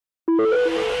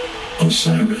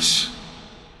Osiris.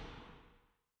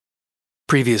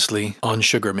 Previously on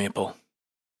Sugar Maple.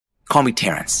 Call me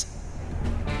Terrence.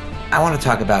 I want to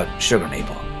talk about Sugar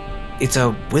Maple. It's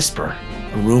a whisper,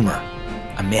 a rumor,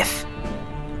 a myth.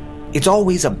 It's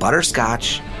always a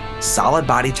butterscotch, solid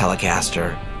body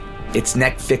Telecaster, its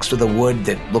neck fixed with a wood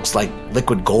that looks like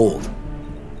liquid gold.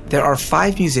 There are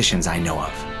 5 musicians I know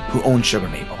of who own Sugar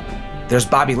Maple. There's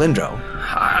Bobby Lindro.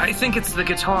 I think it's the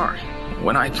guitar.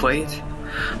 When I play it,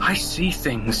 I see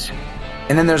things.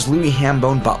 And then there's Louis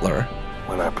Hambone Butler.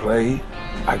 When I play,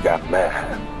 I got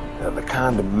mad. And the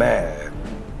kind of mad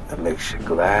that makes you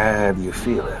glad you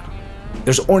feel it.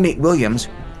 There's Ornate Williams.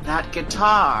 That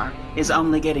guitar is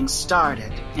only getting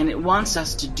started, and it wants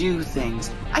us to do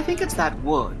things. I think it's that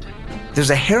wood. There's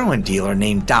a heroin dealer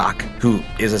named Doc, who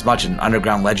is as much an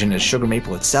underground legend as Sugar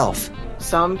Maple itself.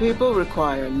 Some people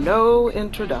require no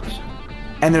introduction.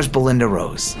 And there's Belinda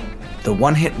Rose, the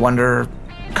one-hit wonder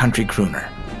country crooner.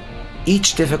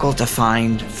 Each difficult to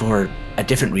find for a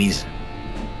different reason.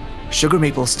 Sugar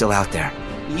Maple's still out there.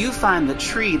 You find the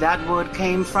tree that wood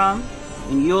came from,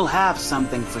 and you'll have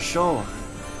something for sure.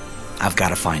 I've got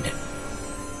to find it.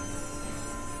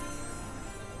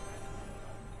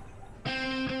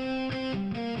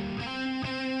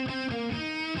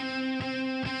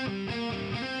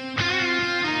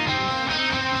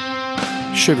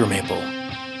 Sugar Maple.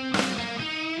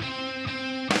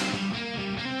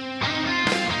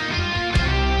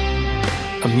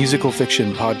 A musical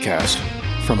fiction podcast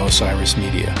from Osiris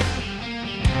Media.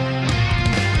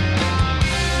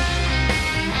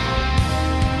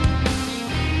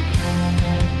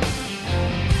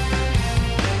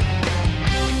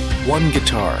 One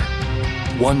guitar,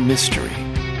 one mystery,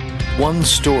 one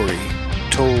story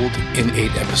told in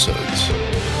 8 episodes.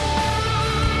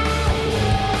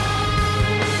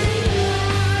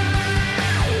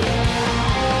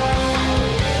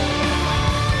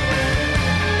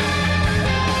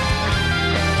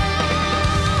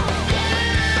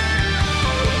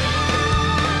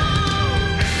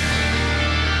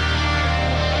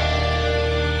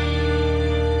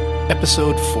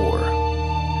 Episode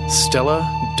 4.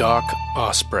 Stella, Doc,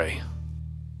 Osprey.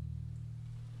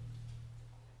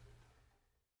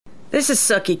 This is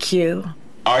Sucky Q.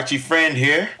 Archie Friend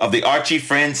here of the Archie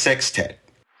Friend Sextet.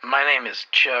 My name is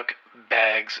Chuck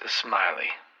Bags Smiley.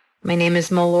 My name is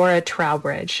Melora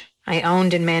Trowbridge. I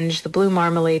owned and managed the Blue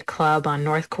Marmalade Club on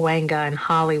North Cahuenga in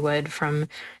Hollywood from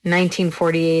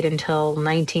 1948 until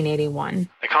 1981.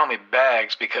 They call me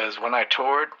Bags because when I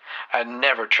toured, I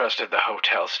never trusted the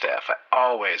hotel staff. I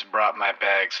always brought my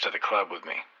bags to the club with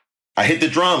me. I hit the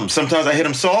drums. Sometimes I hit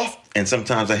them soft, and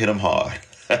sometimes I hit them hard.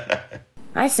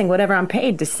 I sing whatever I'm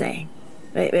paid to sing.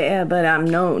 But I'm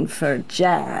known for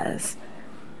jazz.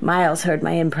 Miles heard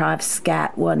my improv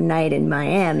scat one night in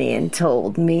Miami and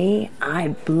told me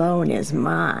I'd blown his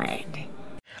mind.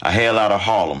 I hail out of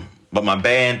Harlem, but my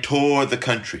band toured the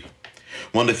country.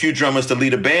 One of the few drummers to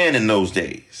lead a band in those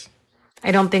days.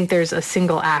 I don't think there's a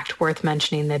single act worth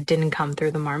mentioning that didn't come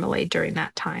through the Marmalade during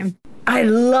that time. I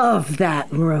love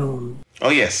that room.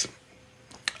 Oh, yes.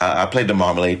 I played the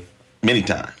Marmalade many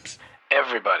times.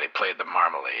 Everybody played the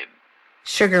Marmalade.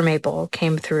 Sugar Maple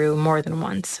came through more than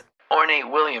once. Ornate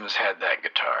Williams had that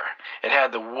guitar. It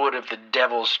had the wood of the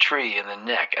devil's tree in the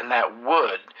neck, and that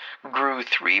wood grew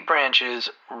 3 branches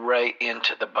right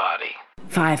into the body.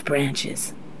 5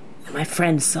 branches. My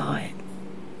friend saw it.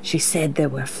 She said there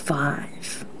were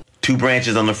 5. 2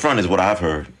 branches on the front is what I've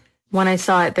heard. When I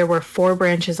saw it, there were 4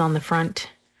 branches on the front.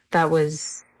 That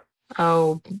was,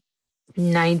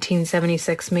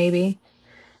 1976 maybe.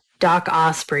 Doc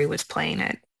Osprey was playing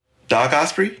it. Doc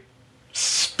Osprey?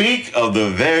 Speak of the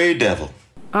very devil.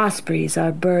 Ospreys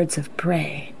are birds of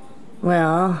prey.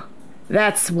 Well,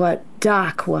 that's what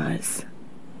Doc was.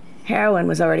 Heroin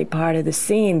was already part of the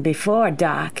scene before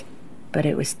Doc, but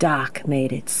it was Doc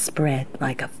made it spread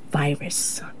like a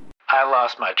virus. I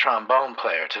lost my trombone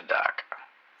player to Doc.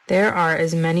 There are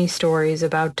as many stories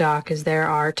about Doc as there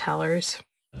are tellers.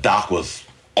 Doc was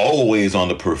always on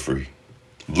the periphery,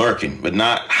 lurking, but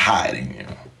not hiding,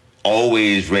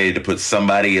 Always ready to put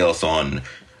somebody else on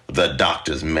the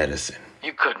doctor's medicine.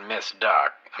 You couldn't miss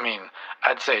Doc. I mean,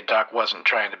 I'd say Doc wasn't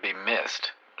trying to be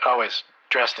missed. Always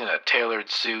dressed in a tailored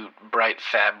suit, bright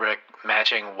fabric,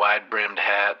 matching wide-brimmed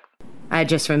hat. I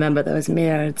just remember those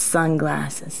mirrored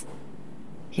sunglasses.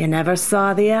 You never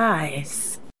saw the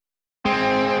eyes.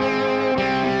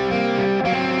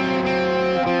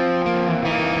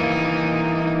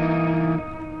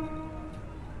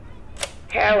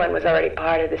 Heroin was already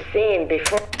part of the scene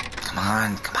before. Come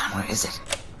on, where is it?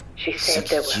 She said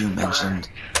there was. You mentioned.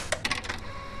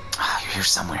 You're here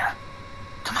somewhere.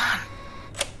 Come on.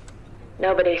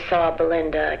 Nobody saw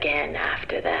Belinda again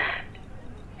after that.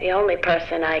 The only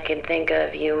person I can think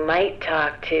of you might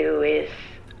talk to is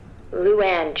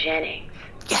Luann Jennings.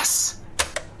 Yes.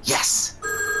 Yes.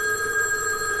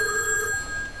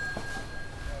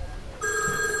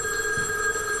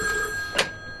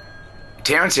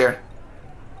 Terrence here.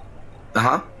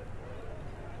 Uh-huh.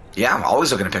 Yeah, I'm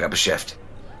always looking to pick up a shift.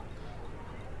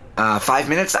 5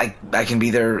 minutes? I can be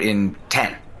there in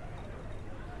 10.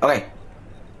 Okay.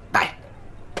 Bye.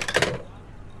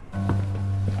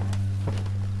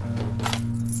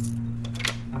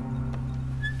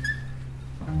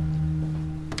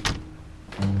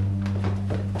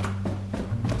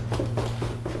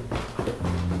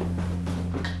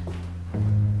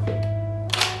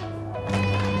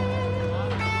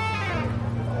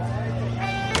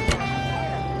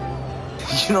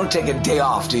 You don't take a day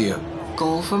off, do you?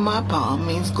 Gold for my palm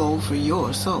means gold for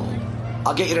your soul.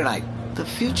 I'll get you tonight. The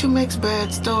future makes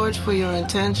bad storage for your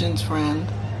intentions, friend.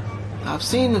 I've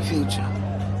seen the future.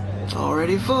 It's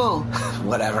already full.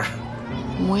 Whatever.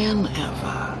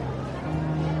 Whenever.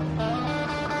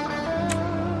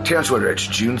 Terrence Woodridge,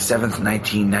 June 7th,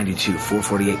 1992,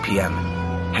 4:48 p.m.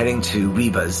 Heading to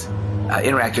Reba's.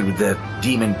 Interacted with the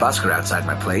demon busker outside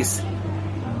my place.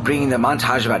 Bringing the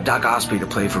montage about Doc Osprey to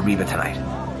play for Reba tonight.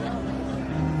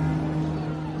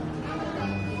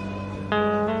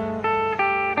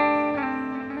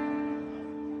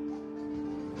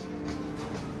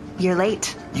 You're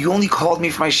late. You only called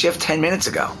me for my shift 10 minutes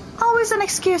ago. Always an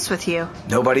excuse with you.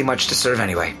 Nobody much to serve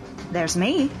anyway. There's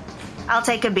me. I'll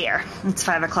take a beer. It's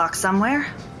 5 o'clock somewhere.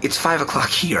 It's 5 o'clock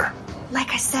here.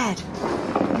 Like I said.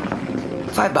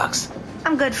 $5.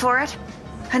 I'm good for it.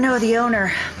 I know the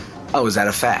owner. Oh, is that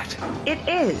a fact? It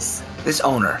is. This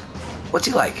owner, what's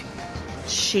he like?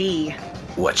 She.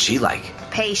 What's she like?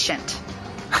 Patient.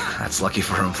 That's lucky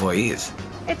for her employees.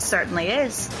 It certainly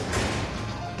is.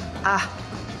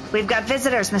 We've got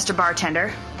visitors, Mr.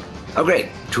 Bartender. Oh, great.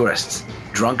 Tourists.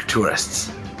 Drunk tourists.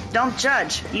 Don't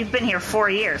judge. You've been here 4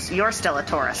 years. You're still a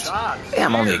tourist. Yeah,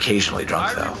 I'm only occasionally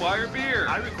drunk, though. I require beer.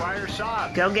 I require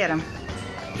shots. Go get him.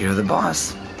 You're the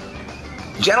boss.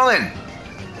 Gentlemen!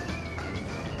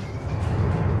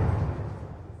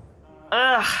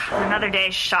 Ugh, another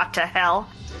day shot to hell.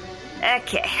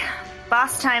 Okay.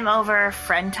 Boss time over,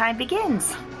 friend time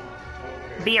begins.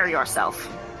 Beer yourself.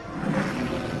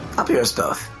 I'll beer us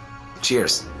both.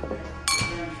 Cheers.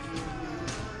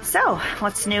 So,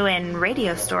 what's new in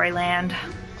radio storyland?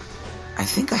 I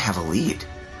think I have a lead.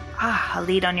 A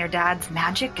lead on your dad's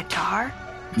magic guitar?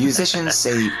 Musicians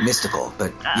say mystical,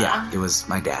 but yeah, it was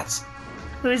my dad's.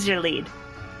 Who's your lead?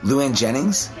 Luann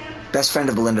Jennings, best friend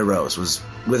of Belinda Rose, was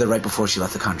with her right before she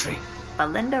left the country.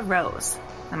 Belinda Rose.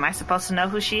 Am I supposed to know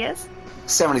who she is?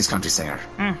 70s country singer.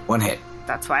 One hit.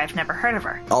 That's why I've never heard of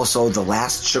her. Also, the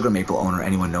last sugar maple owner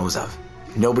anyone knows of.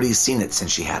 Nobody's seen it since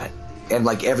she had it. And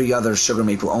like every other sugar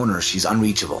maple owner, she's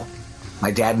unreachable. My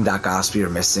dad and Doc Osprey are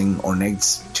missing.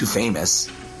 Orneg's too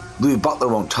famous. Louis Butler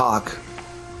won't talk.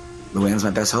 Luann's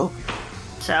my best hope.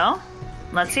 So,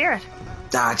 let's hear it.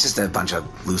 It's just a bunch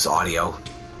of loose audio.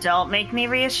 Don't make me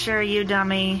reassure you,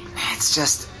 dummy. It's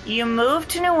just... You moved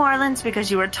to New Orleans because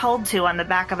you were told to on the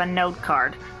back of a note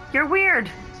card. You're weird.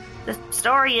 The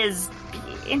story is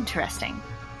interesting.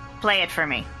 Play it for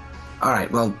me. All right,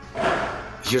 well,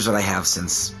 here's what I have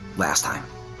since last time.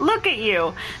 Look at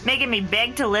you, making me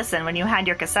beg to listen when you had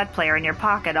your cassette player in your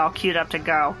pocket all queued up to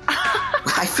go.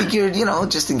 I figured,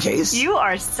 just in case. You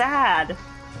are sad.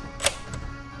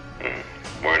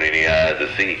 Weren't any eyes to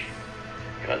see.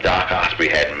 Doc Osprey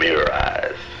had mirror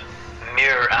eyes.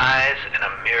 Mirror eyes and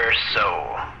a mirror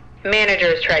soul.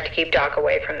 Managers tried to keep Doc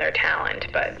away from their talent,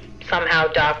 but somehow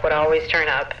Doc would always turn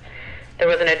up. There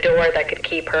wasn't a door that could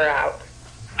keep her out.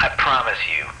 I promise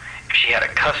you, if she had a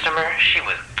customer, she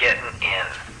was getting in.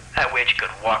 That witch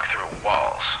could walk through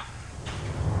walls.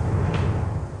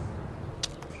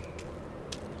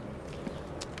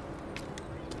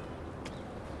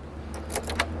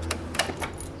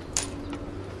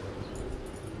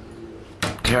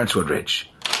 Terrence Woodridge,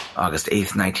 August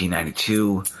 8th,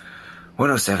 1992,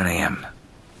 1:07 a.m.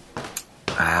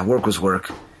 Work was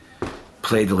work.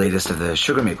 Played the latest of the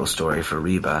Sugar Maple story for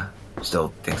Reba.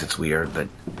 Still thinks it's weird, but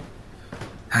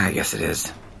I guess it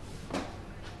is.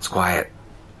 It's quiet.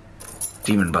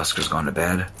 Demon Busker's gone to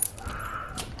bed.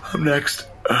 I'm next.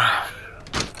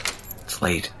 It's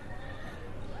late.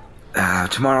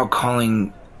 Tomorrow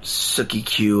calling Sookie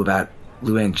Q about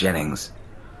Luann Jennings.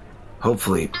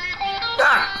 Hopefully...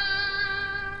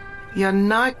 You're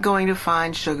not going to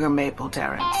find Sugar Maple,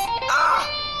 Terrence.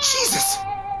 Jesus!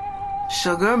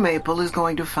 Sugar Maple is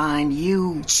going to find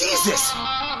you. Jesus!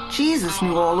 Jesus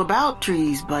knew all about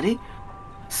trees, buddy.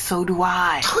 so do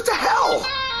I. What the hell?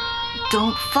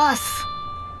 Don't fuss.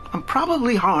 I'm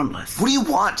probably harmless. What do you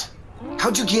want?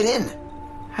 How'd you get in?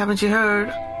 Haven't you heard?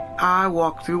 I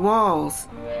walk through walls.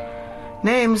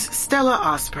 Name's Stella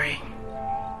Osprey.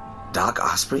 Doc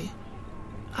Osprey?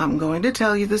 I'm going to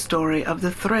tell you the story of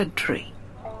the thread tree.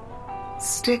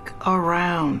 Stick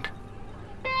around.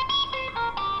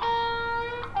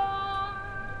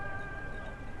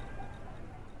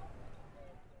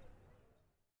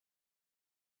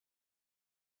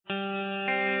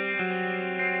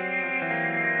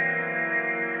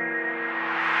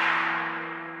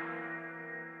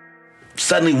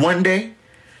 Suddenly one day,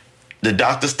 the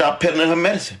doctor stopped peddling her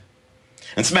medicine.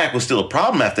 And smack was still a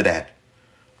problem after that.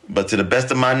 But to the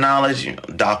best of my knowledge,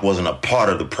 Doc wasn't a part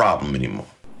of the problem anymore.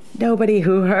 Nobody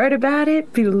who heard about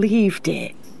it believed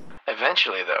it.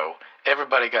 Eventually, though,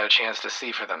 everybody got a chance to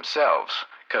see for themselves,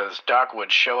 because Doc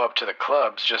would show up to the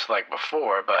clubs just like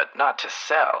before, but not to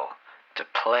sell, to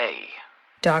play.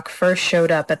 Doc first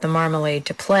showed up at the Marmalade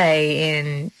to play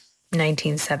in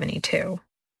 1972.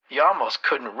 You almost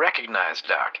couldn't recognize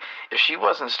Doc. If she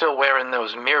wasn't still wearing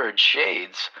those mirrored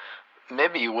shades,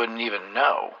 maybe you wouldn't even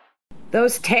know.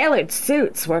 Those tailored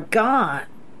suits were gone.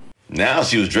 Now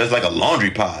she was dressed like a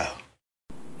laundry pile.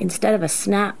 Instead of a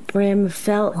snap brim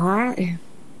felt hat,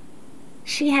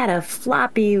 she had a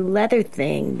floppy leather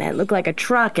thing that looked like a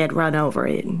truck had run over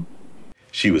it.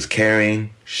 She was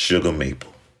carrying sugar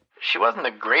maple. She wasn't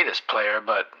the greatest player,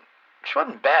 but she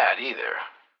wasn't bad either.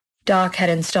 Doc had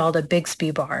installed a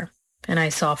Bixby bar, and I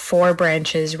saw 4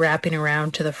 branches wrapping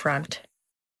around to the front.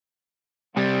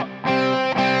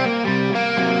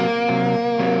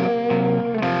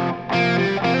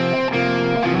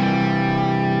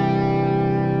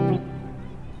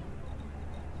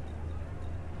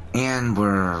 And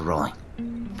we're rolling.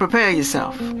 Prepare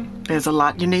yourself. There's a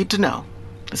lot you need to know.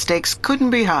 The stakes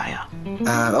couldn't be higher.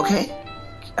 Okay.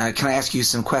 Can I ask you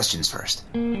some questions first?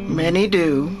 Many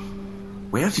do.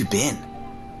 Where have you been?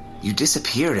 You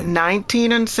disappeared in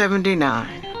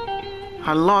 1979.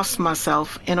 I lost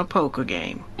myself in a poker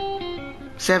game.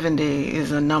 70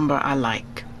 is a number I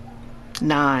like.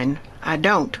 9, I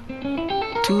don't.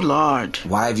 Too large.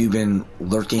 Why have you been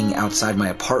lurking outside my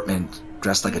apartment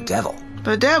dressed like a devil?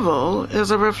 The devil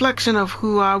is a reflection of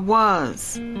who I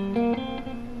was.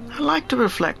 I like to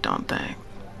reflect on things.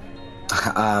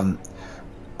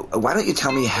 Why don't you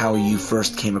tell me how you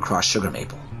first came across sugar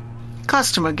maple?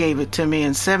 Customer gave it to me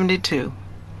in 72.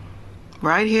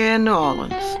 Right here in New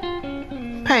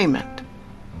Orleans. Payment.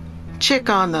 Chick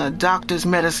on the doctor's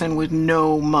medicine with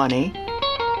no money.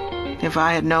 If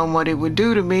I had known what it would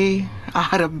do to me,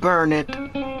 I'd have burned it.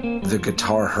 The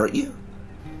guitar hurt you?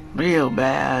 Real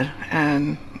bad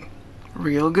and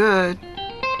real good.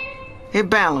 It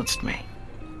balanced me.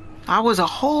 I was a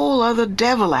whole other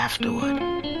devil afterward.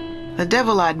 The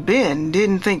devil I'd been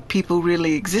didn't think people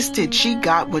really existed. She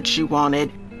got what she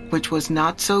wanted, which was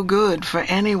not so good for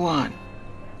anyone.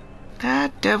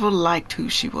 That devil liked who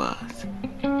she was.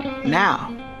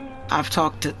 Now, I've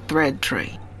talked to Thread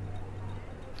Tree.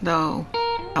 Though,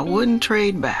 I wouldn't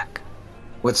trade back.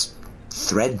 What's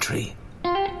Thread Tree?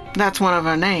 That's one of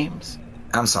her names.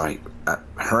 I'm sorry,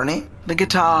 her name? The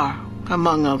guitar,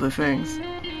 among other things.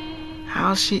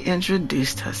 How she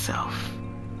introduced herself.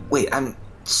 Wait, I'm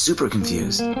super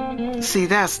confused. See,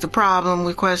 that's the problem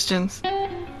with questions.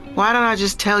 Why don't I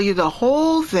just tell you the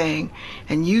whole thing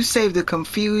and you save the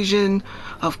confusion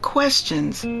of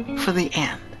questions for the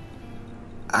end?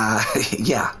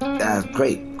 Yeah.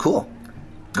 Great. Cool.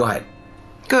 Go ahead.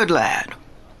 Good lad.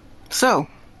 So,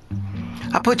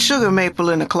 I put sugar maple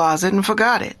in the closet and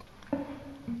forgot it.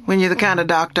 When you're the kind of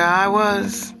doctor I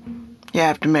was, you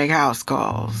have to make house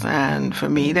calls. And for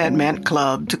me, that meant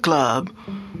club to club,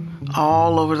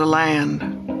 all over the land.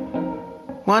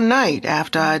 One night,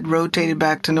 after I'd rotated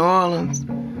back to New Orleans,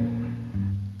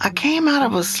 I came out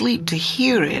of a sleep to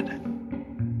hear it.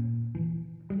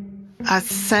 I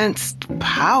sensed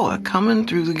power coming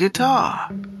through the guitar.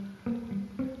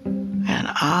 And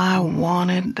I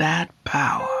wanted that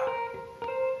power.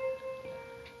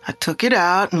 I took it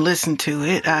out and listened to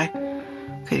it. I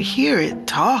could hear it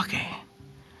talking.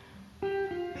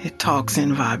 It talks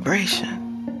in vibration.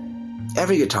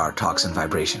 Every guitar talks in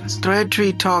vibrations. Thread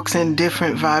Tree talks in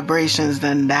different vibrations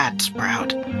than that,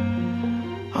 Sprout.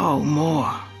 Oh,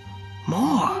 more.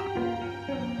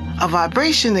 A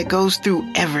vibration that goes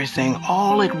through everything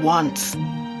all at once.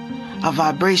 A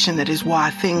vibration that is why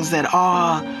things that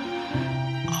are.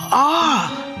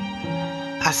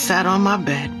 I sat on my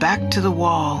bed, back to the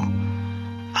wall.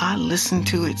 I listened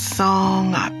to its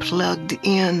song, I plugged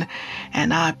in,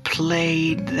 and I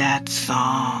played that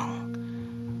song.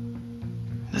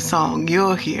 The the song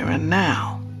you're hearing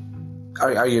now.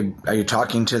 Are you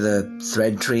talking to the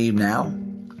thread tree now?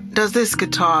 Does this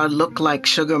guitar look like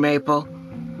sugar maple?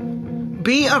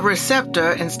 Be a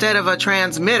receptor instead of a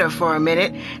transmitter for a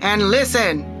minute and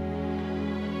listen.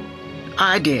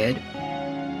 I did.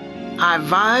 I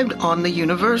vibed on the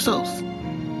universals.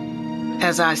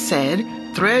 As I said,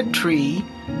 thread tree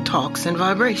talks in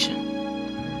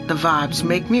vibration. The vibes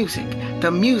make music.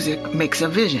 The music makes a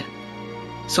vision.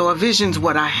 So a vision's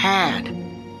what I had.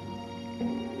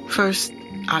 First,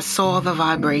 I saw the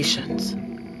vibrations.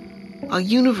 A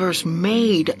universe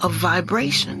made of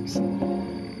vibrations.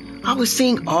 I was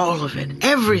seeing all of it,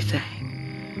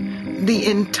 everything. The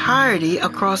entirety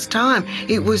across time.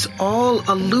 It was all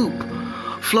a loop,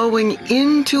 flowing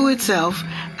into itself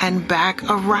and back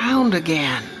around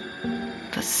again.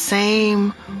 The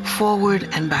same forward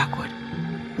and backward.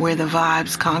 Where the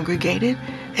vibes congregated,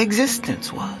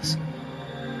 existence was.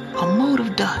 A mote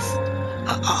of dust,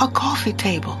 a coffee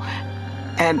table,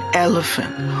 an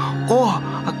elephant, or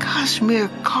a Kashmir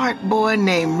cart boy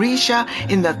named Risha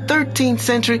in the 13th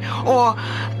century, or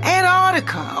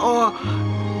Antarctica, or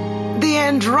the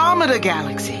Andromeda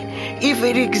Galaxy. If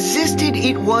it existed,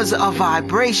 it was a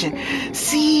vibration.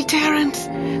 See, Terrence?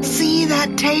 See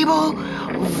that table?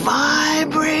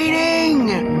 Vibrating.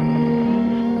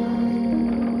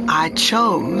 I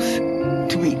chose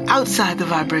to be outside the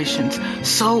vibrations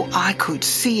so I could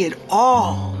see it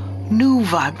all. New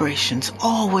vibrations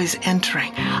always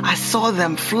entering. I saw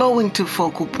them flowing to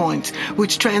focal points,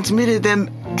 which transmitted them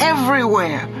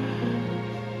everywhere.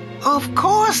 Of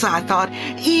course, I thought,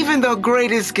 even the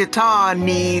greatest guitar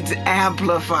needs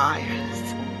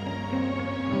amplifiers.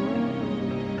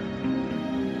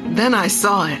 Then I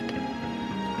saw it.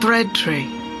 Thread tree.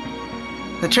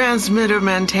 The transmitter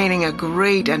maintaining a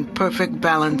great and perfect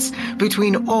balance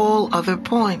between all other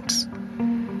points.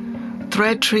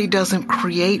 Thread tree doesn't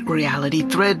create reality.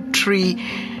 Thread tree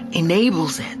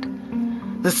enables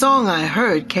it. The song I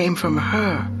heard came from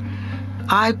her.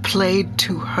 I played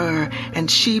to her, and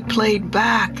she played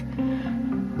back.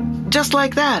 Just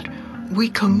like that, we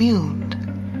communed.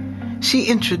 She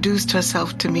introduced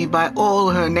herself to me by all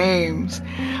her names.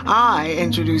 I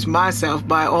introduced myself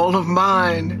by all of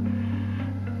mine.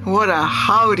 What a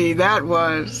howdy that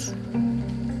was.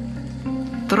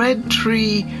 Thread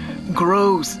tree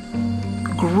grew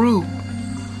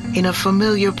in a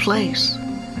familiar place.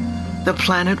 The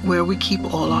planet where we keep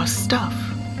all our stuff.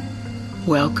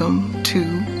 Welcome to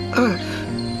Earth.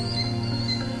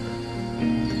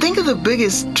 Think of the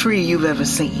biggest tree you've ever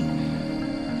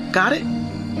seen. Got it?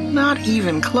 Not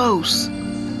even close.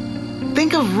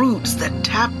 Think of roots that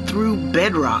tap through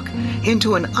bedrock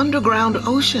into an underground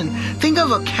ocean. Think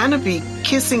of a canopy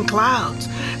kissing clouds.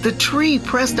 The tree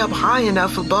pressed up high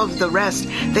enough above the rest,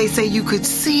 they say you could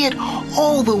see it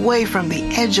all the way from the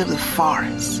edge of the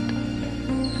forest.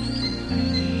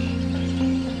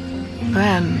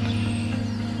 Then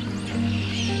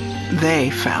they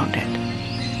found it,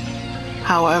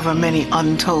 however many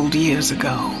untold years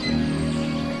ago,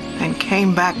 and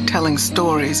came back telling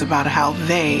stories about how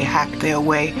they hacked their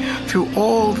way through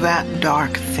all that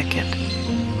dark thicket.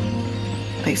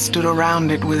 They stood around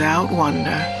it without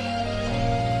wonder.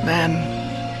 Then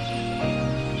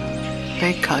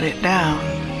they cut it down.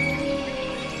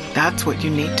 That's what you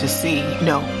need to see.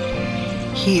 No,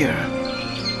 hear.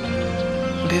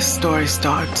 This story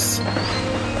starts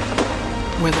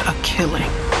with a killing.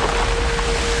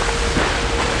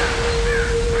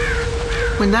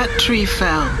 When that tree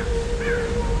fell,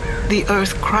 the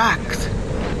earth cracked.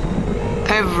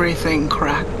 Everything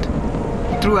cracked.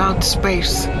 Throughout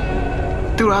space,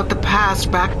 throughout the past,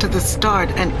 back to the start,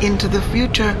 and into the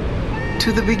future,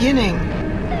 to the beginning.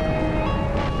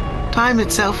 Time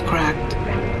itself cracked.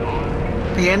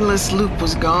 The endless loop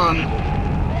was gone.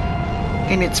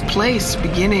 In its place,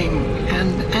 beginning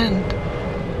and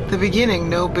end. The beginning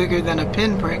no bigger than a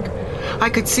pinprick. I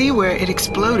could see where it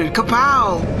exploded.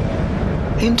 Kapow!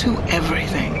 Into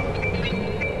everything.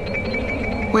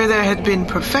 Where there had been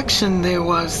perfection, there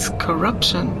was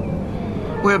corruption.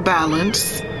 Where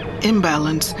balance,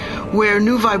 imbalance, where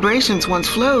new vibrations once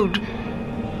flowed,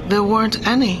 there weren't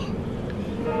any.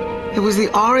 It was the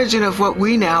origin of what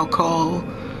we now call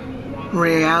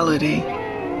reality.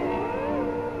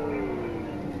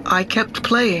 I kept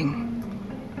playing,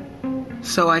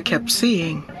 so I kept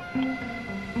seeing.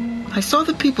 I saw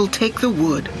the people take the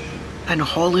wood and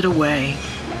haul it away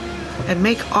and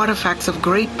make artifacts of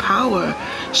great power,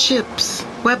 ships,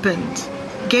 weapons,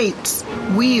 gates,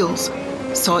 wheels.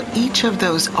 Saw each of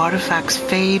those artifacts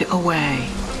fade away,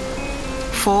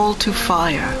 fall to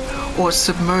fire or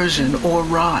submersion or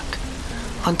rot,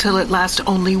 until at last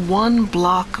only one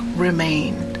block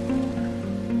remained.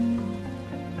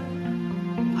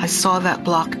 I saw that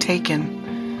block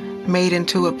taken, made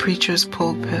into a preacher's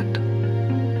pulpit.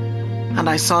 And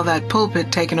I saw that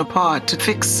pulpit taken apart to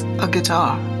fix a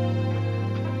guitar.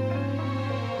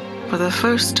 For the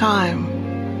first time,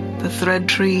 the thread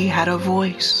tree had a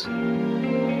voice.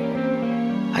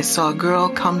 I saw a girl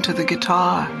come to the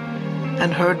guitar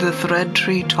and heard the thread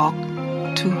tree talk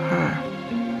to her.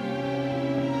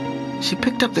 She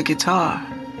picked up the guitar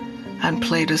and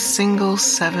played a single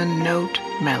 7-note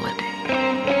melody.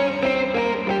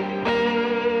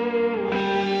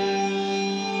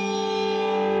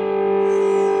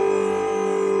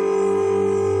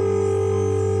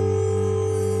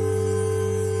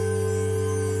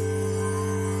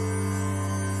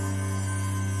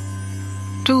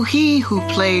 To he who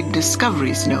played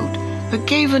Discovery's note, it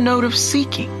gave a note of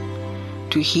seeking.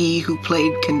 To he who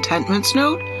played Contentment's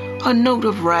note, a note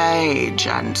of rage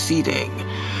and seething.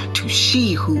 To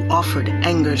she who offered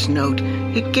Anger's note,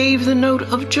 it gave the note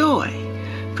of joy.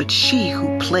 But she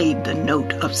who played the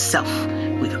note of self,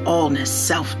 with allness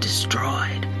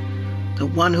self-destroyed. The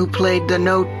one who played the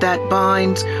note that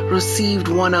binds, received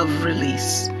one of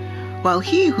release, while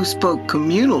he who spoke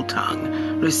communal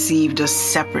tongue received a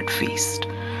separate feast.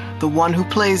 The one who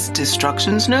plays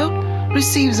Destruction's note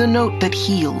receives a note that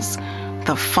heals,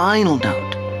 the final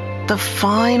note, the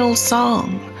final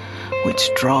song, which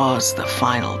draws the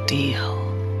final deal.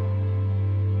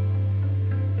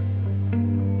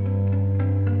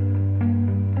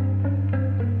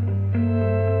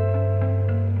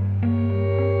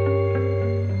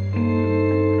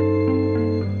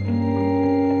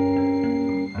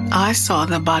 I saw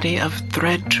the body of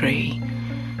Thread Tree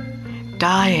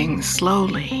dying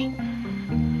slowly,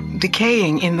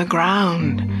 decaying in the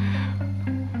ground,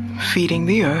 feeding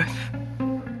the earth,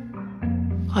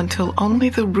 until only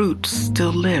the roots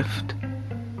still lived.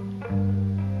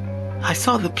 I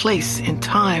saw the place in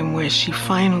time where she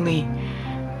finally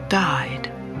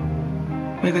died,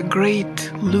 where the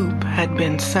great loop had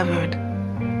been severed.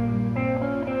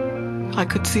 I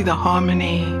could see the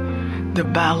harmony, the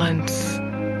balance,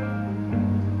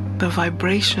 the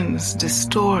vibrations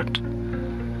distort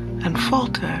and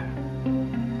falter.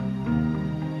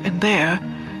 And there,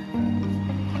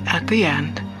 at the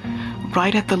end,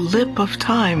 right at the lip of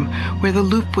time where the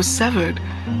loop was severed,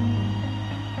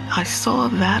 I saw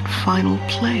that final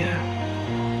player,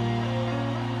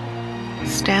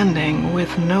 standing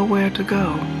with nowhere to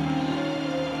go,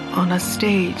 on a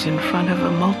stage in front of a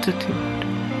multitude,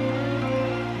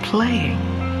 playing,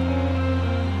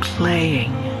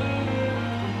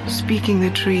 speaking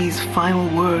the tree's final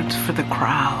words for the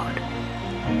crowd,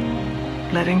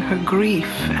 letting her grief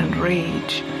and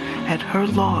rage at her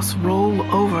loss roll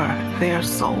over their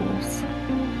souls,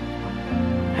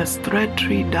 as Thread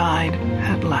Tree died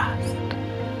at last,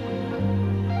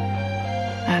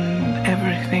 and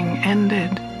everything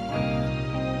ended.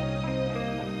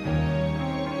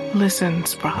 Listen,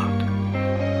 Sprout.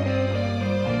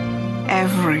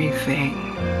 Everything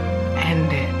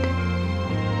ended.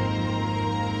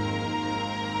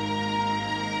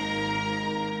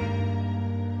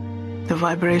 The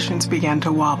vibrations began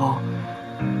to wobble,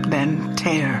 then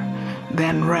tear,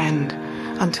 then rend,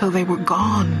 until they were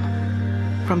gone,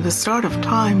 from the start of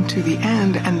time to the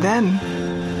end, and then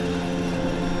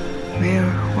there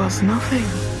was nothing.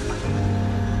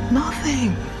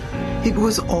 Nothing. It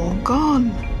was all gone.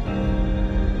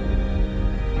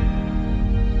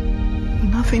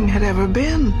 Nothing had ever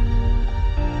been.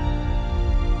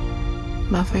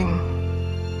 Nothing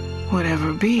would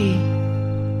ever be.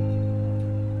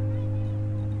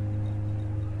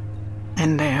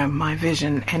 And there my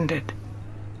vision ended.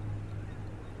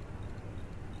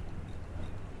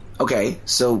 Okay,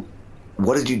 so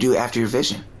what did you do after your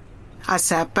vision? I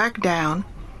sat back down,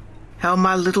 held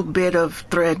my little bit of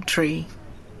Thread Tree,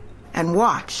 and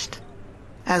watched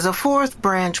as a fourth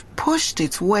branch pushed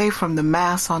its way from the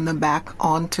mass on the back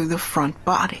onto the front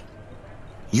body.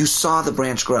 You saw the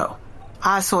branch grow?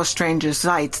 I saw stranger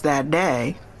sights that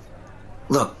day.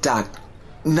 Look, Doc,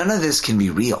 none of this can be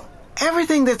real.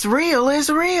 Everything that's real is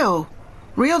real.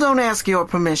 Real don't ask your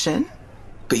permission.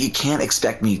 But you can't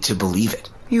expect me to believe it.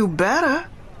 You better.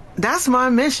 That's my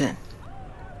mission.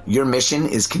 Your mission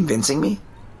is convincing me?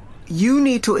 You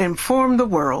need to inform the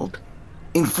world.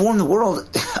 Inform the world?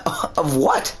 Of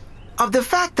what? Of the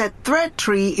fact that Thread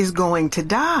Tree is going to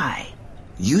die.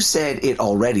 You said it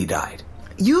already died.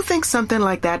 You think something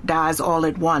like that dies all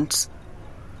at once.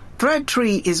 Thread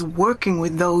Tree is working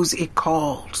with those it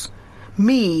calls.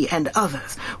 Me and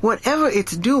others. Whatever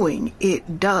it's doing,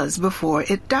 it does before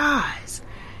it dies.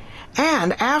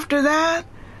 And after that,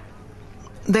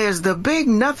 there's the big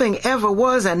nothing ever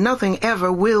was and nothing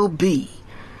ever will be.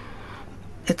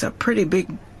 It's a pretty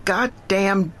big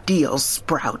goddamn deal,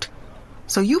 Sprout.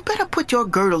 So you better put your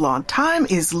girdle on. Time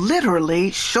is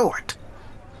literally short.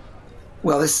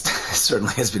 Well, this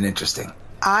certainly has been interesting.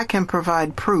 I can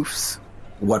provide proofs.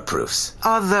 What proofs?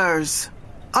 Others.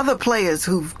 Other players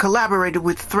who've collaborated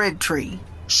with Thread Tree.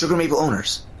 Sugar Maple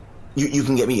owners. You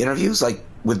can get me interviews, like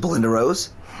with Belinda Rose?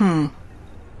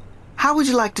 How would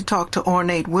you like to talk to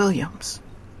Ornate Williams?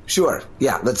 Sure,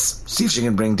 yeah, let's see if she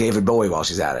can bring David Bowie while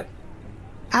she's at it.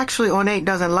 Actually, Ornate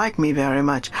doesn't like me very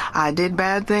much. I did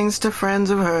bad things to friends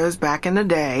of hers back in the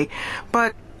day,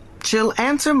 but she'll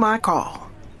answer my call.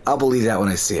 I'll believe that when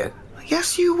I see it.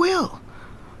 Yes, you will.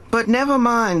 But never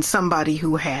mind somebody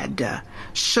who had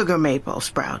Sugar Maple,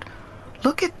 Sprout.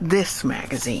 Look at this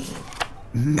magazine.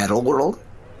 Metal World?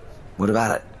 What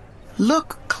about it?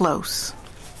 Look close.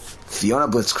 Fiona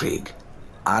Blitzkrieg,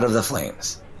 Out of the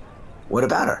Flames. What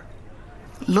about her?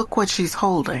 Look what she's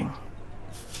holding.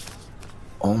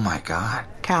 Oh my God.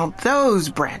 Count those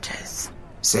branches.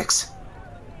 6.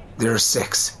 There are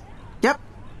 6. Yep.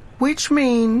 Which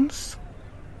means...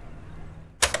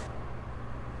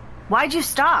 Why'd you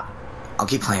stop? I'll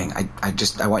keep playing.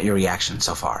 I want your reaction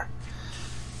so far.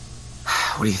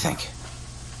 What do you think?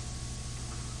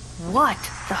 What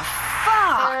the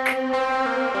fuck?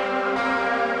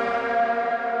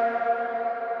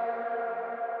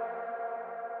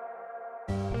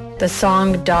 The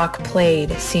song Doc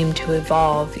played seemed to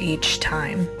evolve each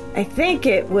time. I think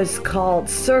it was called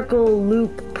Circle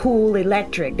Loop Pool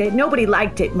Electric. Nobody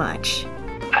liked it much.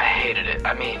 I hated it.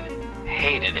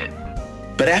 Hated it.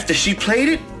 But after she played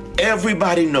it,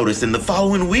 everybody noticed. In the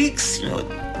following weeks,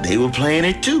 they were playing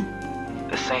it too.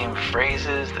 The same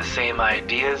phrases, the same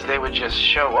ideas, they would just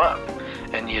show up.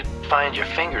 And you'd find your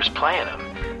fingers playing them.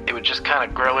 It would just kind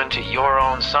of grow into your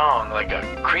own song like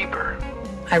a creeper.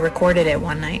 I recorded it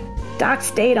one night. Doc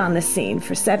stayed on the scene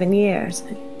for 7 years.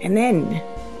 And then,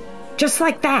 just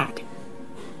like that,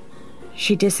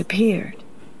 she disappeared.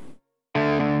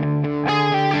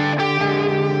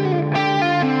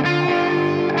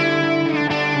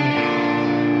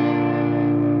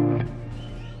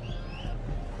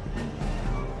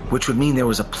 Which would mean there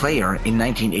was a player in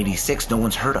 1986 no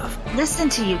one's heard of. Listen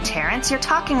to you, Terrence. You're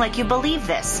talking like you believe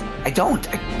this. I don't.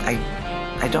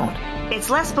 I don't. It's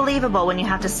less believable when you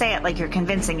have to say it like you're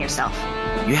convincing yourself.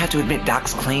 You have to admit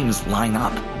Doc's claims line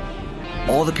up.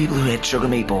 All the people who had Sugar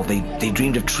Maple, they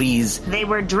dreamed of trees. They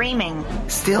were dreaming.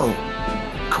 Still,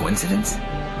 coincidence?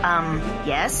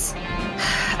 Yes.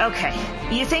 Okay.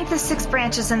 You think the 6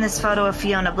 branches in this photo of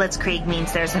Fiona Blitzkrieg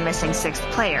means there's a missing 6th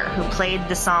player who played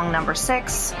the song number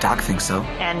 6? Doc thinks so.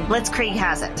 And Blitzkrieg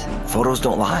has it. Photos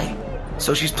don't lie.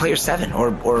 So she's player 7,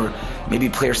 or maybe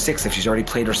player 6 if she's already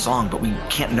played her song, but we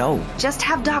can't know. Just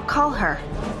have Doc call her.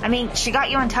 She got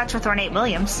you in touch with Ornate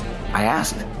Williams. I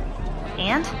asked.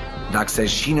 And? Doc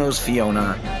says she knows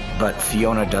Fiona, but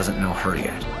Fiona doesn't know her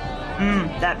yet.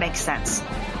 That makes sense.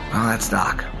 Well, that's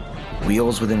Doc.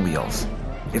 Wheels within wheels.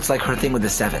 It's like her thing with the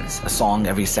 7s. A song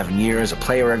every 7 years, a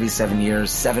player every 7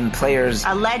 years, 7 players.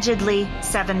 Allegedly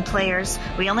 7 players.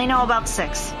 We only know about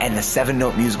 6. And the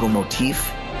 7-note musical motif,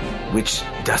 which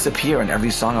does appear in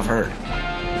every song I've heard.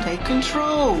 Take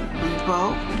control,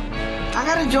 Lupo. I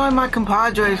gotta join my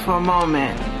compadres for a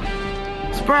moment.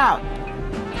 Sprout,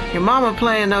 your mama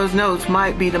playing those notes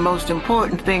might be the most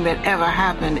important thing that ever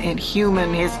happened in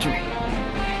human history.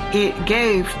 It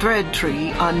gave Thread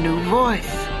Tree a new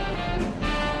voice.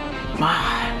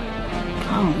 My,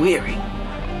 I'm weary.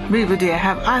 Reba dear,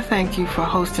 have I thanked you for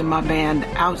hosting my band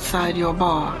outside your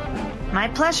bar? My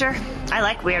pleasure. I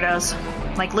like weirdos.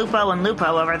 Like Lupo and Lupo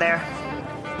over there.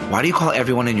 Why do you call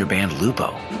everyone in your band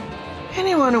Lupo?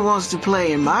 Anyone who wants to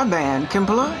play in my band can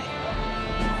play.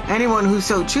 Anyone who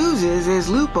so chooses is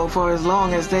Lupo for as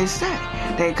long as they stay.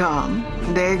 They come,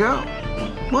 they go.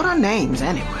 What are names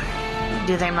anyway?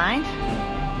 Do they mind?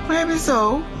 Maybe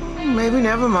so. Maybe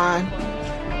never mind.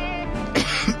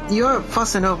 You're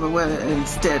fussing over whether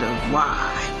instead of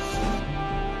why.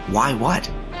 Why what?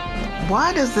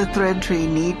 Why does the Thread Tree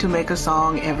need to make a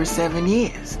song every 7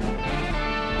 years?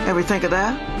 Ever think of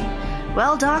that?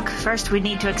 Well, Doc, first we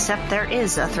need to accept there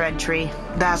is a Thread Tree.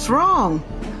 That's wrong.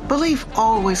 Belief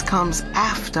always comes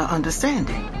after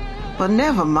understanding. But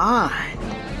never mind.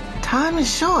 Time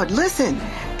is short. Listen,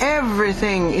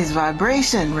 everything is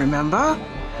vibration, remember?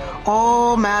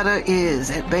 All matter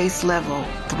is, at base level,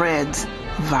 threads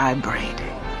vibrating.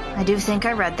 I do think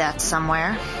I read that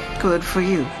somewhere. Good for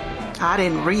you. I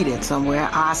didn't read it somewhere.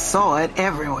 I saw it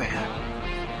everywhere.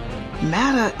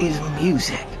 Matter is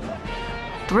music.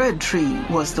 Thread Tree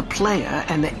was the player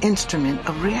and the instrument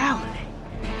of reality.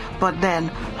 But then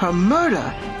her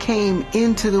murder came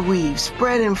into the weave,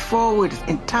 spreading forward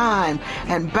in time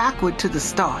and backward to the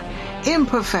start.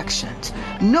 Imperfections,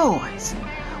 noise.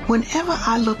 Whenever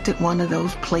I looked at one of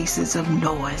those places of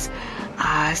noise,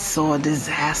 I saw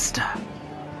disaster.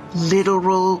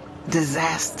 Literal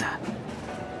disaster.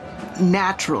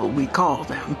 Natural, we call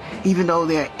them, even though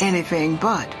they're anything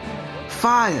but.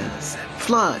 Fires,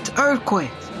 floods,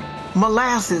 earthquakes,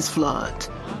 molasses floods,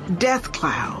 death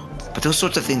clouds. But those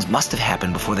sorts of things must have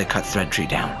happened before they cut Thread Tree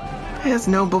down. There's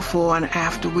no before and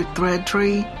after with Thread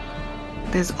Tree.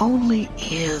 There's only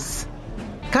is.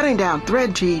 Cutting down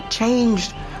Thread Tree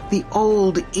changed the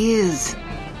old is,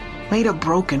 made a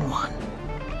broken one.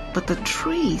 But the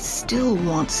tree still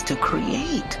wants to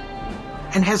create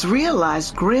and has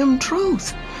realized grim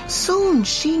truth. Soon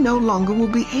she no longer will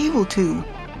be able to.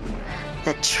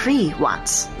 The tree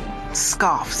wants.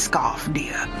 Scoff,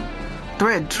 dear.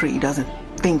 Thread Tree doesn't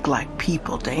think like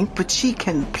people think, but she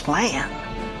can plan.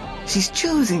 She's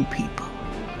choosing people.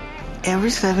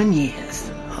 Every 7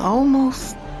 years,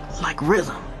 almost like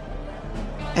rhythm.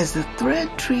 As the Thread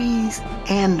Tree's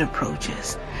end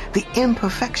approaches, the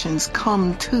imperfections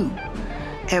come too.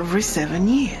 Every 7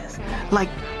 years, like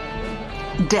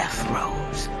death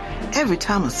throes. Every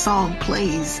time a song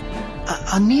plays,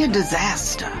 a near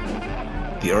disaster.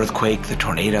 The earthquake, the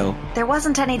tornado. There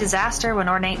wasn't any disaster when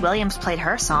Ornate Williams played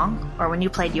her song, or when you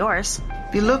played yours.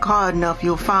 If you look hard enough,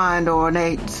 you'll find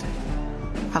Ornate's.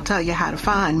 I'll tell you how to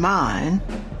find mine.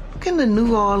 Look in the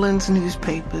New Orleans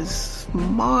newspapers,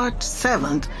 March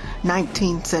 7th,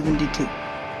 1972.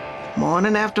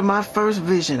 Morning after my first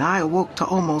vision, I awoke to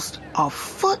almost a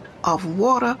foot of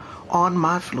water on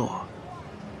my floor.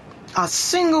 A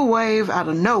single wave out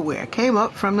of nowhere came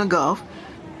up from the Gulf,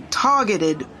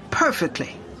 targeted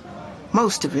perfectly.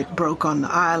 Most of it broke on the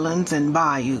islands and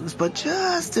bayous, but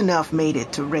just enough made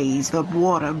it to raise the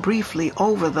water briefly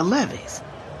over the levees.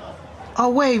 A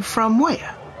wave from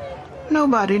where?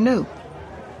 Nobody knew.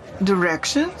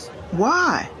 Directions?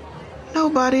 Why?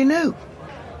 Nobody knew.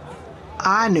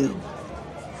 I knew.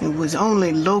 It was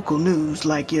only local news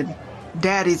like your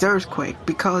daddy's earthquake,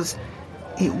 because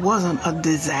it wasn't a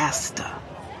disaster.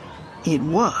 It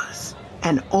was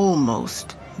an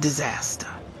almost disaster.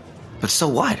 But so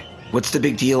what? What's the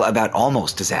big deal about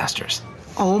almost disasters?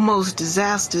 Almost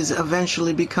disasters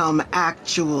eventually become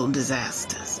actual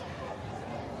disasters.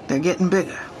 They're getting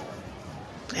bigger.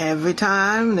 Every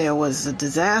time there was a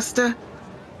disaster,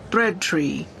 Thread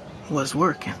Tree was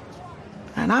working.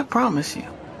 And I promise you,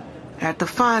 at the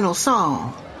final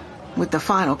song, with the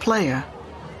final player,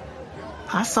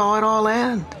 I saw it all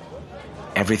end.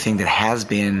 Everything that has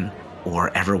been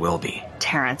or ever will be.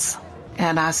 Terrence.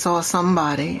 And I saw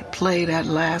somebody play that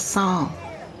last song.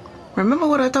 Remember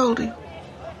what I told you?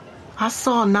 I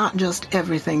saw not just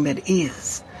everything that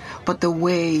is, but the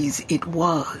ways it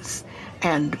was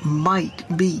and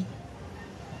might be.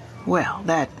 Well,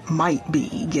 that might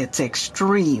be gets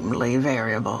extremely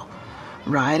variable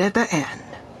right at the end.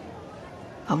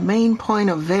 A main point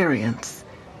of variance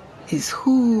is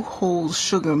who holds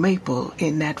Sugar Maple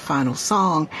in that final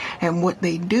song and what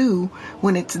they do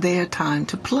when it's their time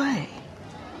to play.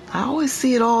 I always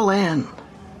see it all end.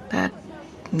 That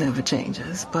never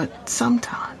changes, but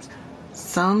sometimes,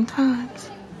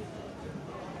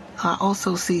 I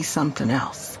also see something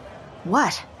else.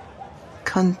 What?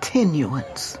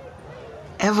 Continuance.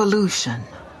 Evolution.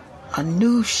 A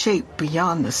new shape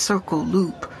beyond the circle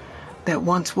loop that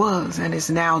once was and is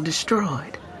now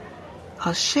destroyed.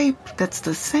 A shape that's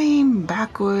the same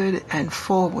backward and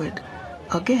forward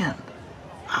again.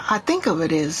 I think of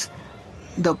it as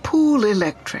the pool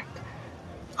electric.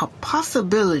 A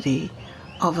possibility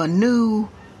of a new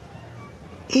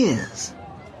is.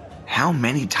 How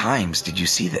many times did you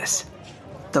see this?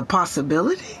 The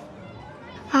possibility?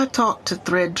 I talked to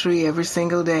Thread Tree every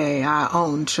single day I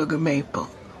owned Sugar Maple.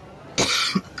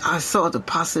 I saw the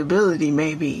possibility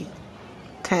maybe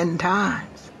 10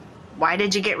 times. Why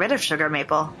did you get rid of Sugar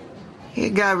Maple? It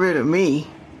got rid of me.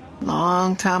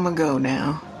 Long time ago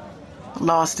now.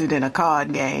 Lost it in a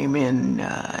card game in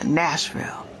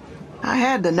Nashville. I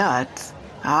had the nuts.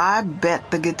 I bet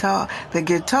the guitar. The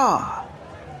guitar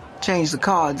changed the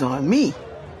cards on me.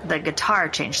 The guitar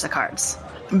changed the cards.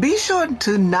 Be sure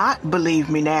to not believe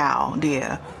me now,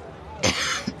 dear.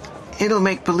 It'll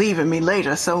make believing me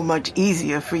later so much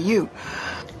easier for you.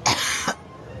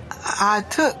 I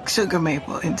took Sugar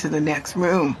Maple into the next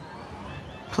room.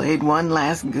 Played one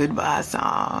last goodbye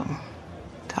song.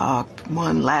 Talked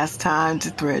one last time to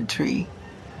Thread Tree.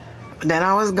 Then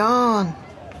I was gone.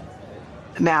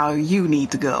 Now you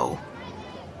need to go.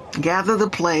 Gather the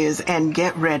players and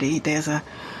get ready. There's a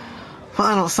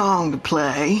final song to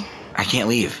play. I can't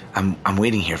leave. I'm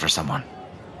waiting here for someone.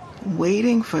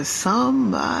 Waiting for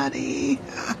somebody.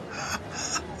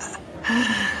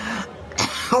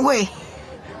 Wait,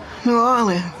 New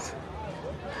Orleans.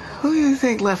 Who do you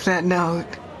think left that note?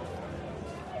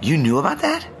 You knew about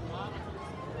that?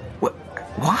 What?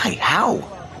 Why? How?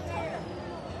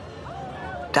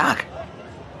 Doc?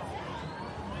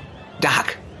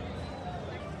 Doc?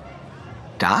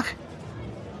 Doc?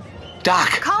 Doc!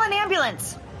 Call an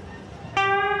ambulance!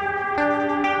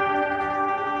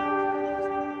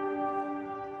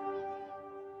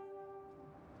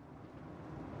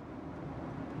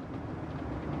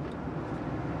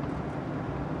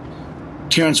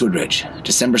 Terrence Woodridge,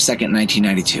 December 2nd,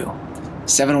 1992.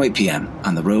 7:08 p.m.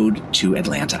 on the road to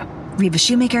Atlanta. Reba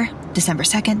Shoemaker, December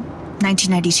 2nd,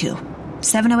 1992.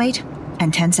 7:08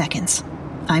 and 10 seconds.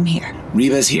 I'm here.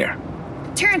 Reba's here.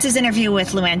 Terrence's interview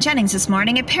with Luann Jennings this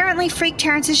morning apparently freaked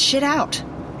Terrence's shit out.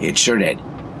 It sure did.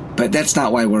 But that's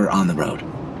not why we're on the road.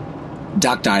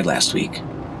 Doc died last week.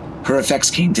 Her effects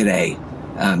came today.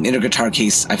 In her guitar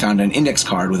case, I found an index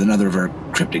card with another of her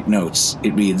cryptic notes.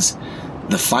 It reads,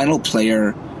 "The final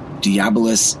player,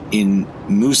 Diabolus in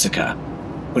Musica,"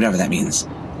 whatever that means.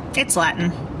 It's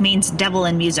Latin. Means devil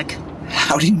in music.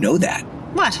 How do you know that?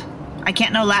 What? I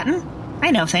can't know Latin?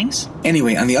 I know things.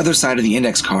 Anyway, on the other side of the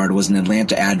index card was an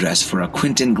Atlanta address for a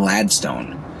Quentin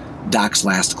Gladstone, Doc's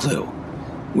last clue.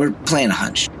 We're playing a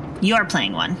hunch. You're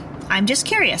playing one. I'm just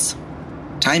curious.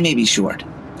 Time may be short.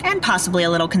 And possibly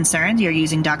a little concerned you're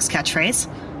using Doc's catchphrase.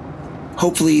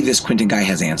 Hopefully this Quentin guy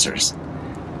has answers.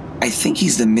 I think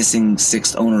he's the missing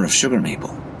sixth owner of Sugar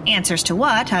Maple. Answers to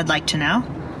what, I'd like to know.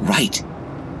 Right.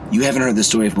 You haven't heard the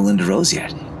story of Melinda Rose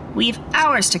yet. We've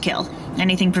hours to kill.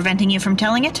 Anything preventing you from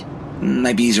telling it?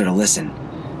 Might be easier to listen.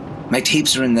 My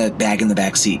tapes are in the bag in the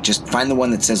back seat. Just find the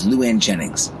one that says Luann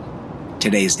Jennings.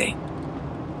 Today's date.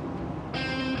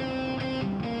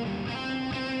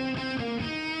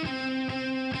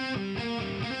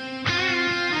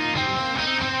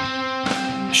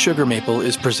 Sugar Maple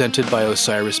is presented by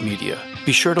Osiris Media.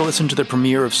 Be sure to listen to the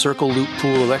premiere of Circle Loop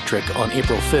Pool Electric on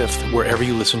April 5th, wherever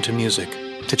you listen to music.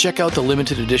 To check out the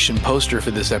limited edition poster for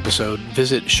this episode,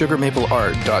 visit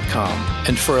sugarmapleart.com.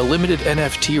 And for a limited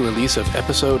NFT release of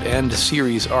episode and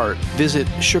series art, visit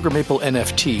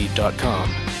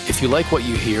sugarmaplenft.com. If you like what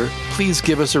you hear, please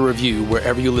give us a review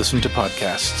wherever you listen to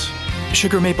podcasts.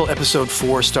 Sugar Maple Episode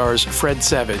 4 stars Fred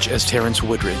Savage as Terrence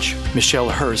Woodridge, Michelle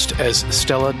Hurst as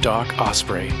Stella Doc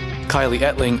Osprey, Kylie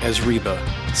Etling as Reba,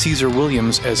 Caesar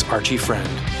Williams as Archie Friend,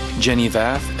 Jenny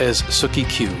Vath as Suki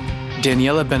Q,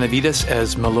 Daniela Benavides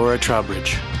as Melora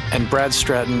Trowbridge, and Brad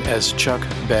Stratton as Chuck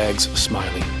Bags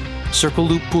Smiley. Circle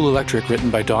Loop Pool Electric written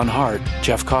by Don Hart,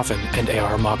 Jeff Coffin, and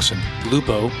A.R. Moxon.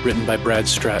 Lupo written by Brad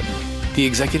Stratton. The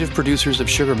executive producers of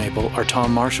Sugar Maple are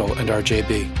Tom Marshall and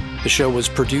RJB. The show was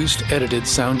produced, edited,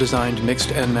 sound designed,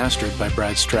 mixed, and mastered by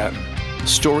Brad Stratton.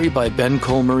 Story by Ben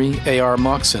Colmery, A.R.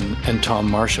 Moxon, and Tom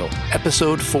Marshall.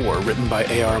 Episode 4 written by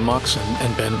A.R. Moxon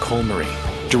and Ben Colmery.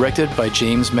 Directed by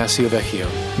James Massiovecchio.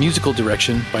 Musical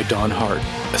direction by Don Hart.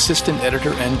 Assistant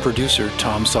editor and producer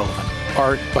Tom Sullivan.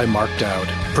 Art by Mark Dowd.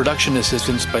 Production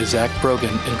assistance by Zach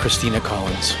Brogan and Christina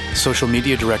Collins. Social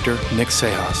media director Nick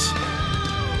Sejas.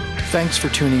 Thanks for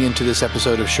tuning in to this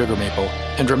episode of Sugar Maple.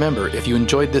 And remember, if you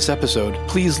enjoyed this episode,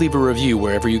 please leave a review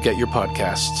wherever you get your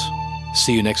podcasts.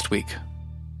 See you next week.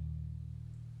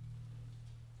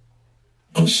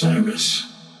 Osiris.